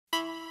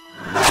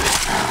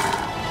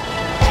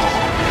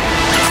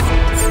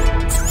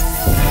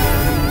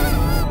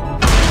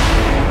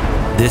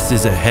This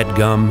is a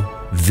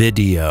HeadGum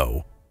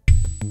video.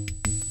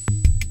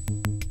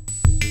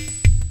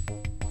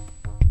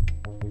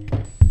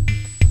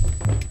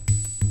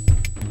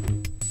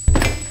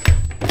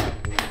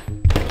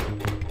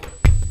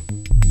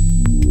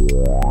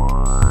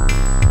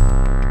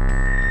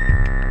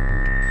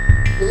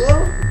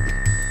 Hello?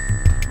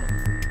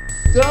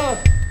 Dad?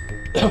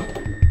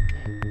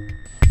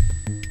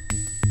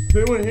 Is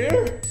anyone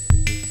here?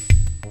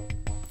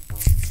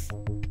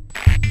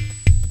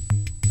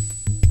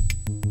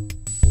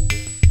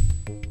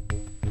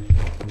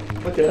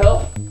 What the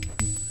hell?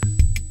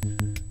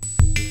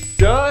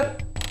 Don?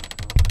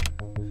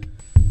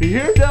 You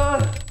here,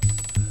 Don?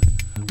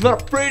 I'm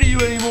not afraid of you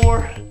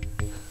anymore.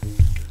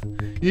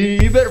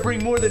 You better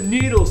bring more than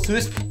needles to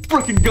this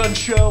freaking gun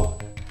show.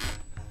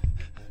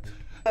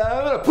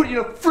 I'm gonna put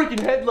you in a freaking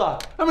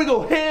headlock. I'm gonna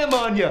go ham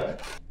on you.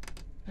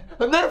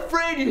 I'm not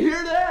afraid, you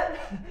hear that?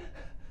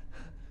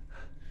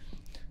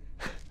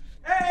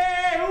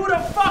 Hey, who the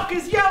fuck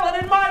is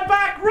yelling in my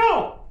back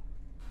room?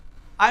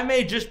 I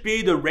may just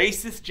be the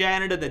racist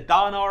janitor that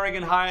Don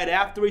Oregon hired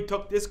after he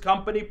took this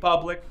company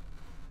public.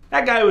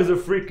 That guy was a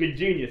freaking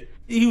genius.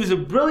 He was a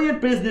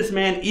brilliant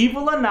businessman,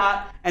 evil or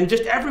not, and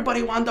just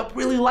everybody wound up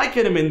really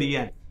liking him in the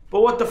end.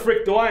 But what the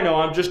frick do I know?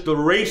 I'm just the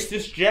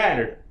racist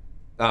janitor.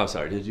 Oh, I'm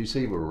sorry, did you say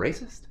you were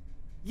racist?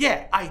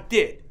 Yeah, I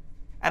did.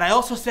 And I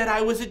also said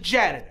I was a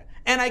janitor.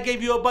 And I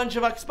gave you a bunch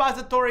of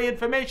expository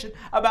information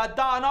about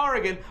Don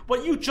Oregon,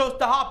 but you chose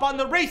to hop on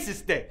the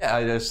racist thing. Yeah,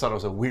 I just thought it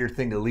was a weird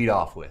thing to lead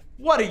off with.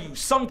 What are you,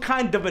 some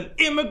kind of an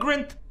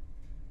immigrant?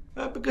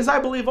 Because I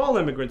believe all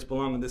immigrants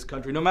belong in this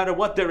country, no matter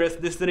what their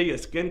ethnicity or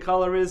skin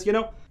color is, you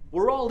know?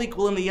 We're all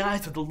equal in the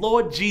eyes of the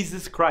Lord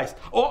Jesus Christ.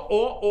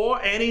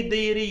 Or any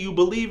deity you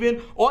believe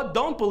in or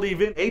don't believe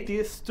in.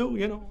 Atheists too,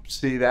 you know.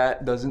 See,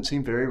 that doesn't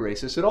seem very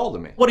racist at all to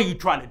me. What are you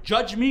trying to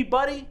judge me,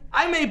 buddy?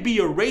 I may be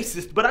a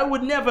racist, but I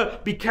would never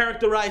be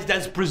characterized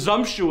as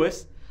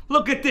presumptuous.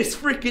 Look at this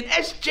freaking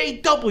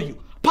SJW.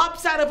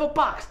 Pops out of a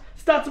box.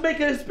 Starts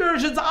making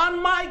aspersions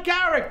on my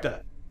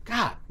character.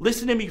 God,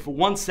 listen to me for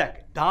 1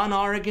 second. Don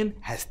Oregon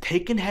has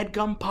taken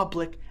HeadGum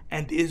public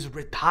and is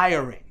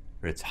retiring.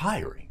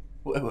 Retiring?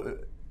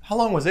 How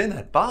long was it in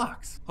that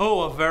box?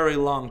 Oh, a very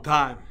long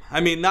time.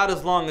 I mean, not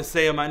as long as,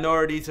 say,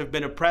 minorities have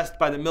been oppressed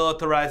by the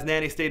militarized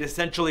nanny state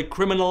essentially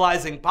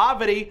criminalizing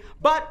poverty,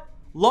 but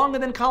longer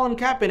than Colin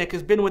Kaepernick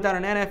has been without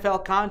an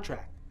NFL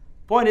contract.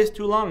 Point is,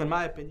 too long, in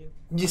my opinion.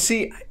 You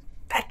see,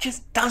 that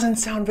just doesn't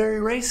sound very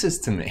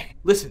racist to me.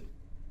 Listen,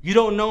 you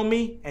don't know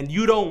me, and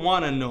you don't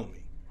want to know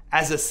me.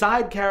 As a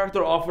side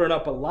character offering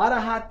up a lot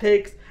of hot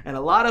takes and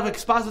a lot of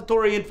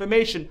expository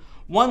information,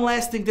 one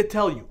last thing to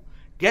tell you.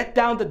 Get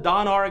down to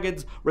Don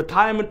Oregon's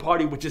retirement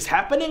party, which is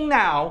happening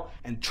now,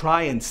 and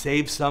try and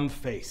save some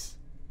face.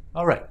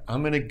 All right,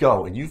 I'm gonna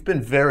go, and you've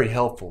been very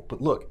helpful.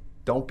 But look,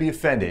 don't be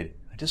offended.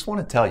 I just want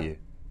to tell you,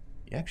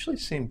 you actually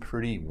seem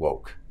pretty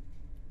woke.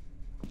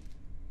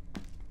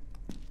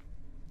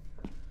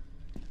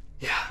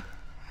 Yeah,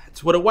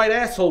 that's what a white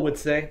asshole would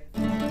say.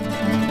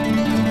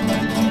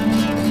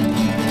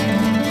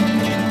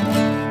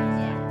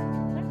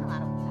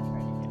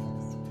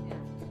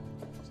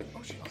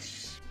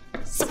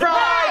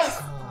 Surprise!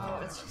 Oh,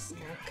 it's just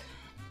Nick.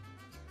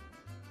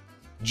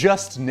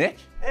 Just Nick?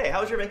 Hey,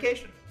 how was your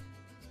vacation?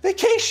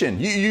 Vacation?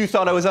 You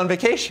thought I was on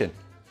vacation?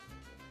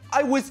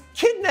 I was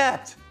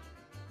kidnapped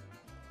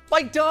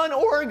by Don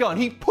Oregon.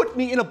 He put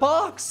me in a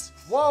box.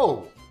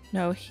 Whoa.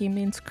 No, he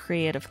means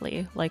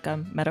creatively, like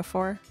a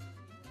metaphor.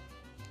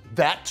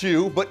 That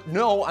too, but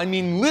no, I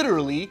mean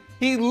literally.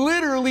 He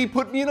literally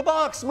put me in a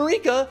box.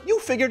 Marika, you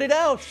figured it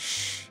out.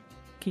 Shh.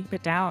 Keep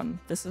it down.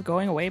 This is a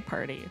going away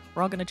party.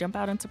 We're all gonna jump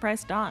out and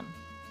surprise Don.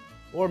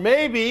 Or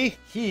maybe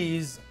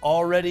he's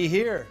already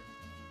here.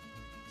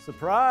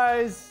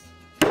 Surprise!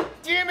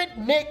 Damn it,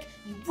 Nick!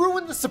 You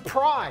ruined the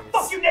surprise!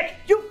 Fuck you, Nick!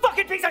 You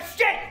fucking piece of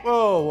shit!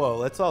 Whoa,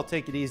 let's all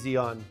take it easy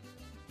on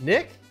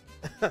Nick.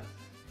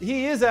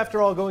 He is,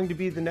 after all, going to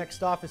be the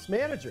next office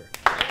manager.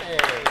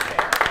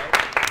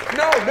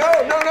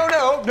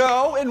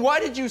 No. And why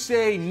did you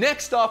say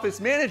next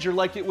office manager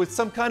like it was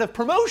some kind of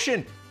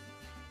promotion?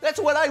 That's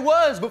what I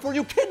was before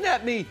you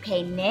kidnapped me.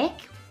 Okay, Nick,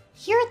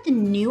 here at the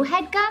new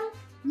HeadGum,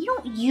 you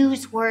don't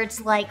use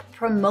words like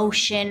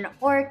promotion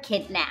or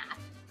kidnap.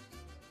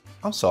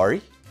 I'm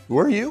sorry. Who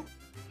are you?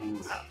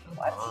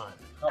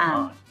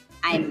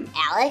 I'm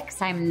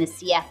Alex. I'm the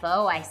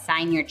CFO. I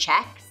sign your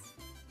checks.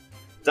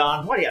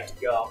 Don, why do you have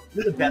to go?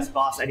 You're the best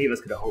boss any of us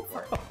could have hoped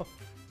for.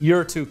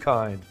 You're too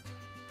kind.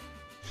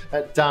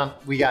 Don,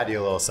 we got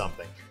you a little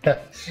something.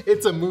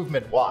 It's a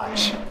Movement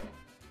watch.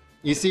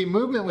 You see,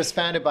 Movement was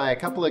founded by a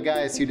couple of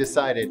guys who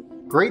decided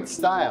great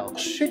style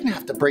shouldn't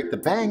have to break the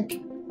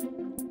bank.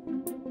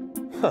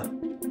 Huh.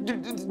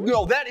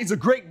 No, that is a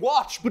great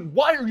watch, but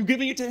why are you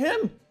giving it to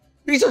him?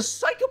 He's a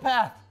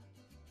psychopath.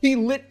 He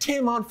lit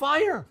Tim on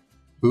fire.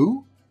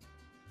 Who?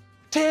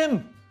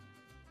 Tim.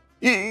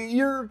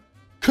 Your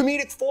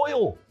comedic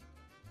foil.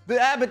 The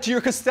Abbott to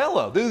your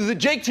Costello. The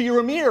Jake to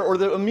your Amir, or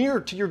the Amir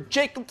to your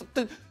Jake.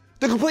 The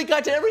complete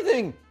guide to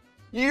everything.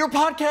 Your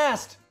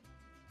podcast.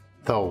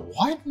 The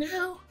what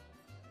now?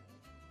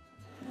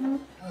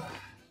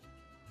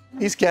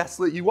 He's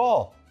gaslit you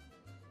all.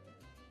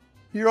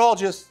 You're all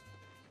just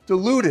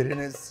deluded in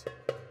his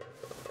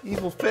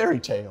evil fairy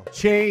tale.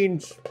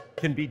 Change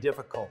can be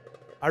difficult.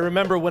 I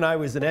remember when I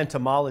was an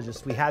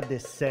entomologist, we had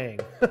this saying.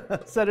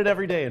 Said it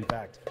every day, in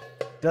fact.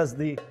 Does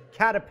the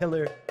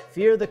caterpillar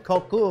fear the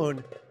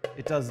cocoon?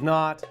 It does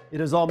not. It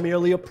is all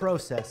merely a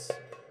process.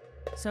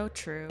 So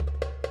true.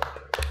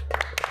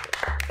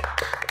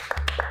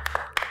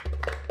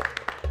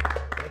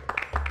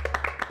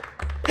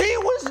 He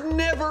was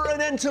never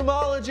an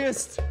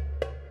entomologist.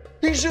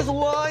 He's just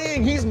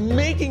lying. He's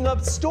making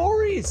up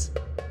stories.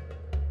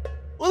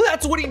 Well,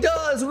 that's what he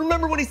does.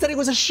 Remember when he said he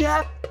was a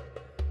chef?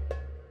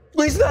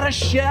 Well, he's not a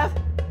chef.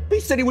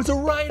 He said he was a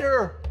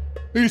writer.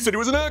 He said he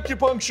was an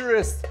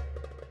acupuncturist.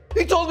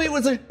 He told me he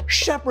was a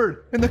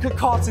shepherd in the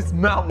Caucasus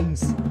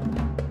Mountains.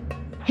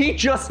 He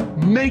just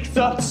makes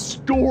up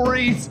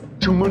stories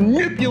to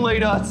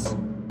manipulate us,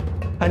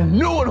 and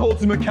no one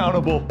holds him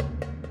accountable.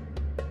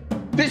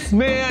 This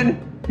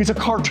man is a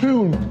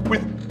cartoon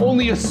with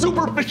only a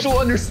superficial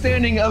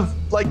understanding of,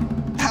 like,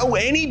 how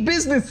any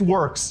business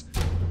works.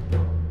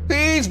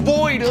 He's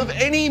void of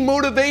any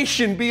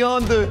motivation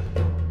beyond the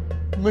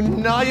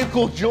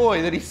maniacal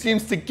joy that he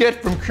seems to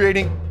get from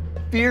creating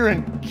fear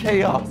and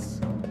chaos.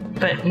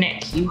 But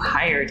Nick, you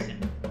hired him.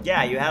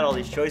 Yeah, you had all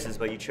these choices,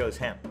 but you chose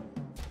him.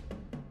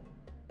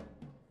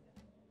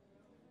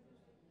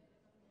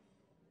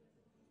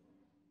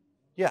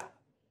 Yeah.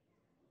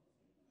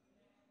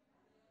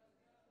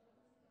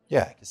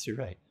 Yeah, I guess you're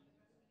right.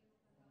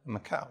 I'm a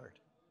coward.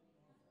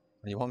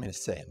 What do you want me to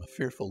say? I'm a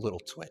fearful little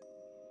twit.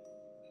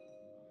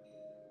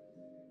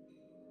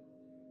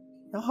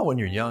 You know how when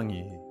you're young,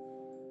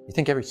 you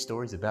think every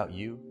story's about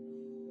you?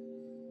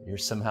 You're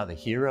somehow the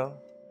hero?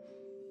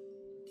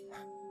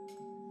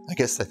 I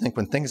guess I think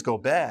when things go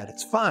bad,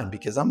 it's fine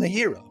because I'm the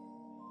hero.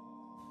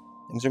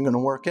 Things are going to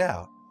work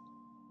out.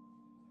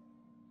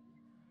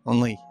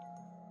 Only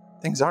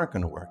things aren't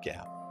going to work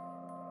out.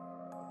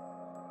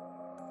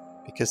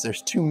 Because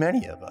there's too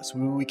many of us.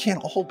 We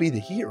can't all be the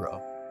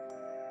hero.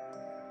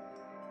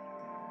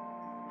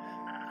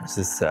 There's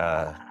this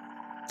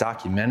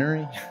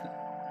documentary.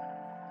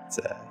 It's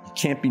You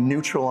Can't Be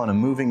Neutral on a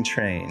Moving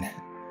Train.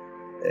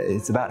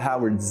 It's about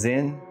Howard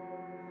Zinn.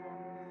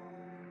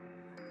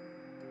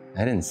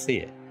 I didn't see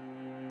it.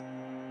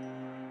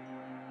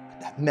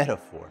 But that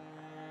metaphor.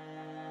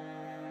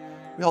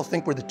 We all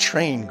think we're the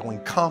train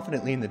going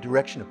confidently in the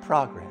direction of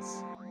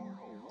progress.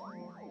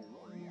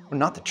 We're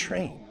not the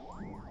train.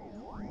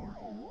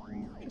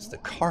 Just the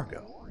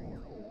cargo.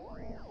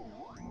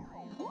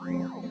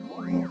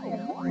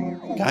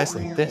 Guys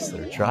like this that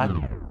are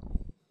driving.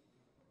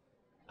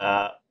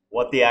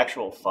 What the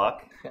actual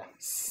fuck?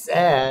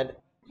 Sad.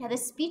 Yeah,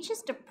 this speech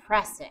is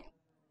depressing.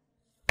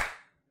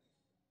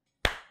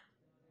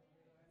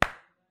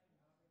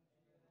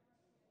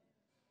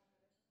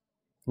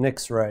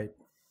 Nick's right.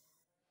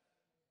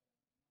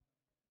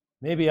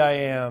 Maybe I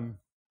am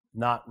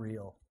not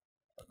real,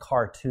 a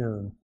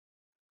cartoon,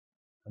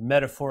 a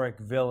metaphoric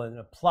villain,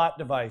 a plot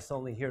device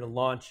only here to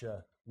launch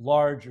a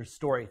larger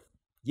story.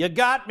 You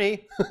got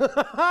me!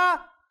 You're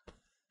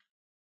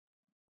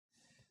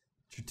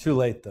too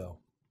late, though.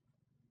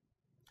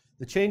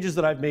 The changes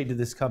that I've made to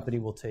this company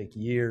will take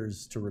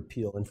years to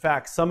repeal. In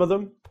fact, some of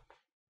them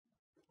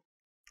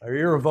are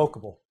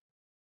irrevocable.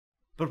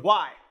 But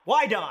why?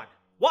 Why, Don?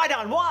 Why,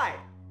 Don? Why?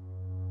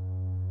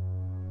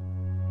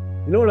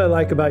 You know what I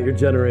like about your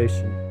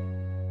generation?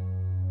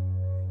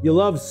 You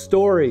love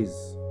stories.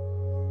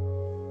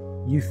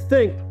 You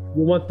think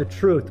you want the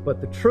truth, but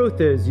the truth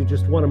is you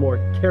just want a more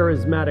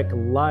charismatic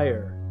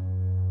liar.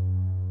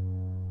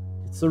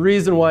 It's the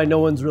reason why no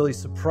one's really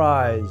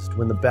surprised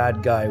when the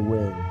bad guy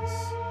wins.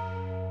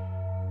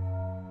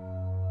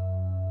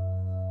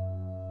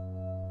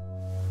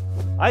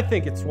 I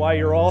think it's why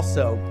you're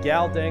also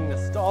gal-dang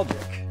nostalgic.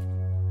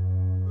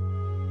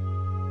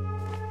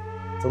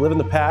 To live in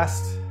the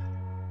past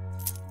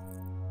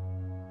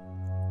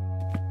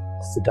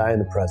is to die in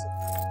the present.